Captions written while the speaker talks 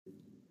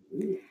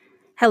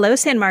Hello,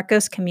 San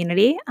Marcos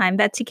community. I'm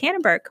Betsy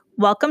Cannenberg.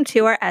 Welcome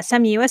to our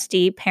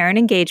SMUSD Parent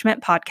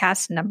Engagement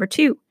Podcast number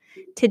 2.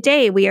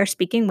 Today, we are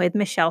speaking with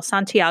Michelle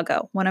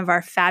Santiago, one of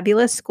our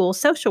fabulous school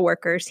social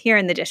workers here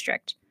in the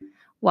district.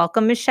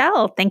 Welcome,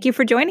 Michelle. Thank you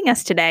for joining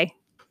us today.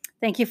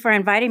 Thank you for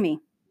inviting me.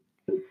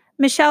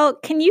 Michelle,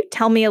 can you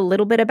tell me a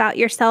little bit about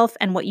yourself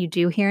and what you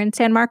do here in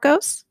San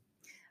Marcos?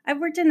 I've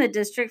worked in the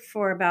district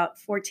for about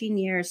 14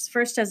 years,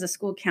 first as a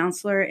school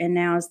counselor and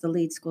now as the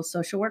lead school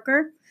social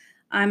worker.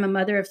 I'm a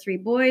mother of 3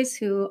 boys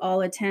who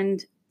all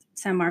attend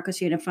San Marcos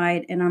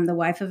Unified, and I'm the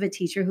wife of a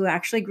teacher who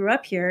actually grew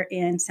up here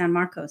in San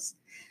Marcos.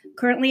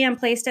 Currently, I'm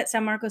placed at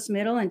San Marcos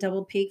Middle and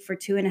Double Peak for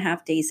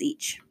 2.5 days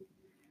each.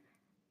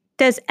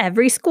 Does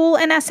every school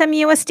in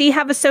SMUSD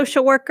have a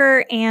social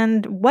worker,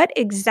 and what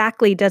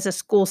exactly does a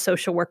school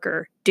social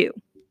worker do?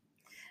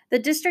 The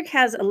district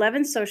has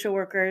 11 social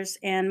workers,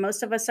 and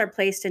most of us are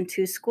placed in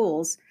 2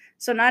 schools,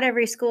 so not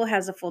every school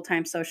has a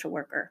full-time social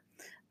worker.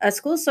 A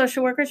school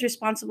social worker is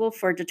responsible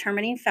for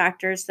determining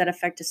factors that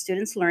affect a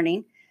student's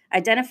learning,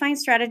 identifying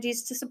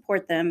strategies to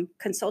support them,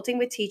 consulting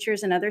with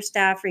teachers and other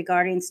staff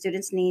regarding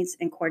students' needs,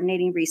 and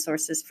coordinating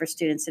resources for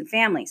students and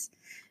families.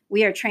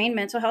 We are trained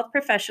mental health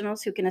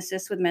professionals who can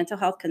assist with mental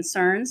health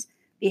concerns,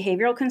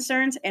 behavioral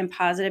concerns, and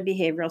positive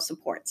behavioral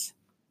supports.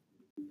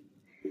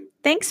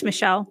 Thanks,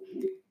 Michelle.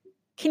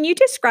 Can you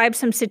describe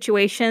some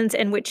situations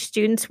in which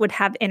students would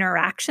have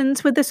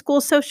interactions with the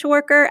school social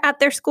worker at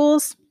their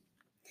schools?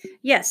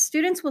 Yes,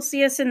 students will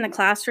see us in the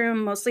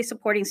classroom, mostly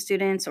supporting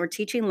students or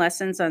teaching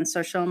lessons on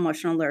social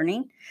emotional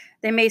learning.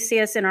 They may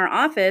see us in our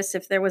office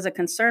if there was a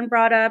concern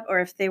brought up or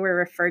if they were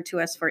referred to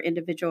us for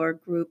individual or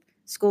group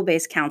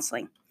school-based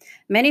counseling.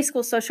 Many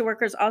school social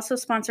workers also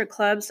sponsor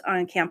clubs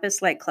on campus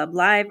like Club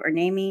Live or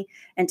NAMI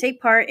and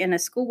take part in a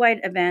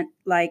school-wide event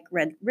like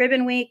Red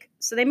Ribbon Week,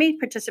 so they may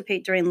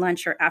participate during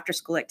lunch or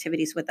after-school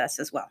activities with us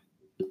as well.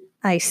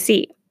 I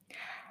see.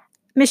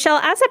 Michelle,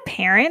 as a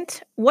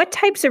parent, what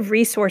types of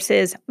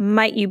resources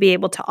might you be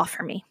able to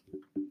offer me?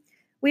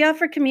 We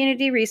offer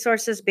community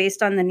resources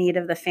based on the need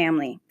of the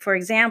family. For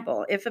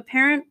example, if a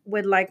parent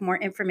would like more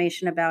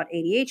information about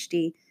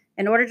ADHD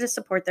in order to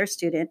support their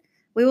student,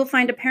 we will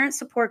find a parent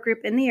support group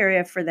in the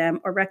area for them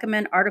or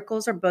recommend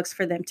articles or books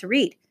for them to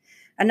read.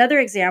 Another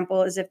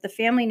example is if the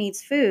family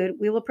needs food,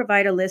 we will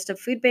provide a list of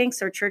food banks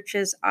or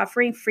churches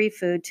offering free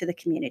food to the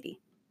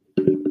community.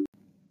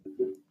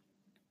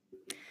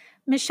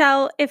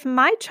 Michelle, if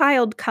my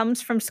child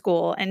comes from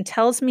school and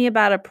tells me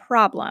about a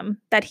problem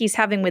that he's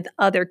having with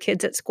other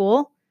kids at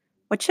school,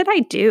 what should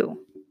I do?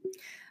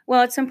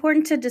 Well, it's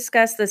important to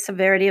discuss the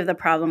severity of the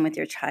problem with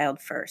your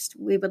child first.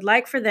 We would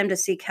like for them to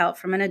seek help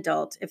from an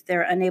adult if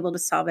they're unable to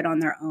solve it on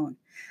their own.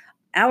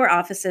 Our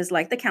offices,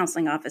 like the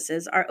counseling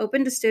offices, are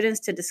open to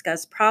students to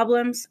discuss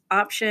problems,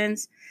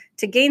 options,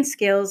 to gain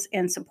skills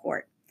and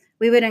support.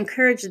 We would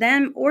encourage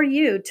them or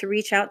you to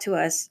reach out to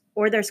us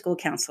or their school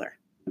counselor.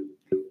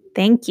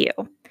 Thank you.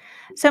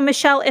 So,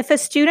 Michelle, if a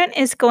student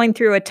is going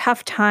through a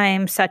tough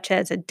time, such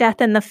as a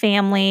death in the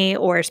family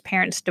or his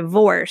parents'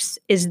 divorce,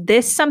 is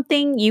this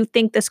something you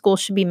think the school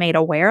should be made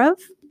aware of?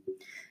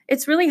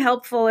 It's really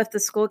helpful if the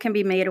school can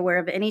be made aware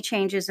of any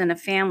changes in a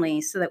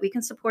family so that we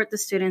can support the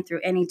student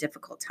through any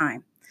difficult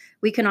time.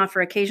 We can offer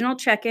occasional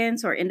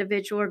check-ins or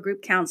individual or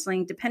group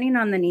counseling depending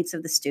on the needs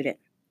of the student.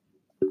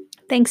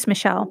 Thanks,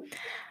 Michelle.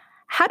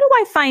 How do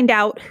I find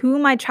out who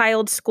my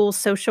child's school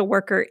social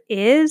worker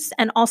is?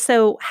 And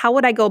also, how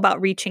would I go about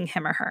reaching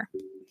him or her?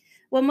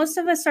 Well, most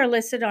of us are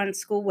listed on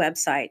school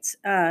websites,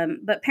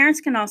 but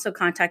parents can also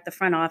contact the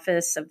front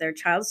office of their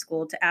child's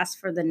school to ask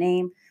for the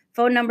name,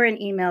 phone number,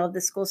 and email of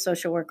the school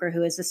social worker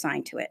who is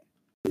assigned to it.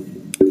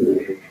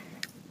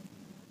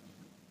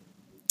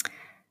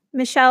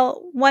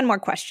 Michelle, one more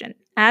question.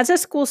 As a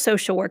school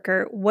social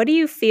worker, what do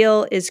you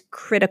feel is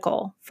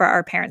critical for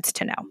our parents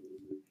to know?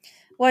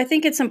 Well, I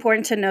think it's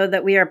important to know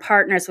that we are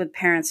partners with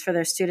parents for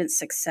their students'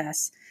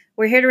 success.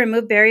 We're here to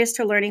remove barriers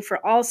to learning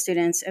for all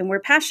students, and we're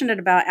passionate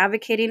about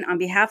advocating on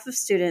behalf of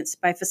students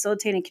by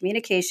facilitating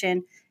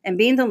communication and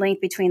being the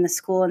link between the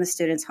school and the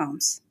students'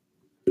 homes.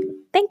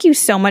 Thank you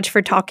so much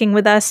for talking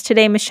with us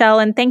today, Michelle,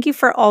 and thank you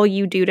for all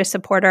you do to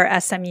support our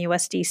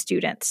SMUSD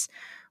students.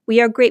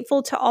 We are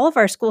grateful to all of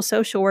our school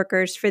social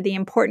workers for the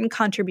important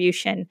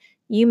contribution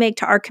you make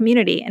to our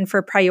community and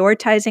for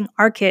prioritizing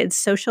our kids'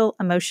 social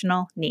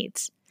emotional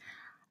needs.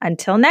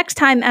 Until next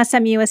time,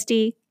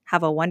 SMUSD,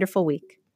 have a wonderful week.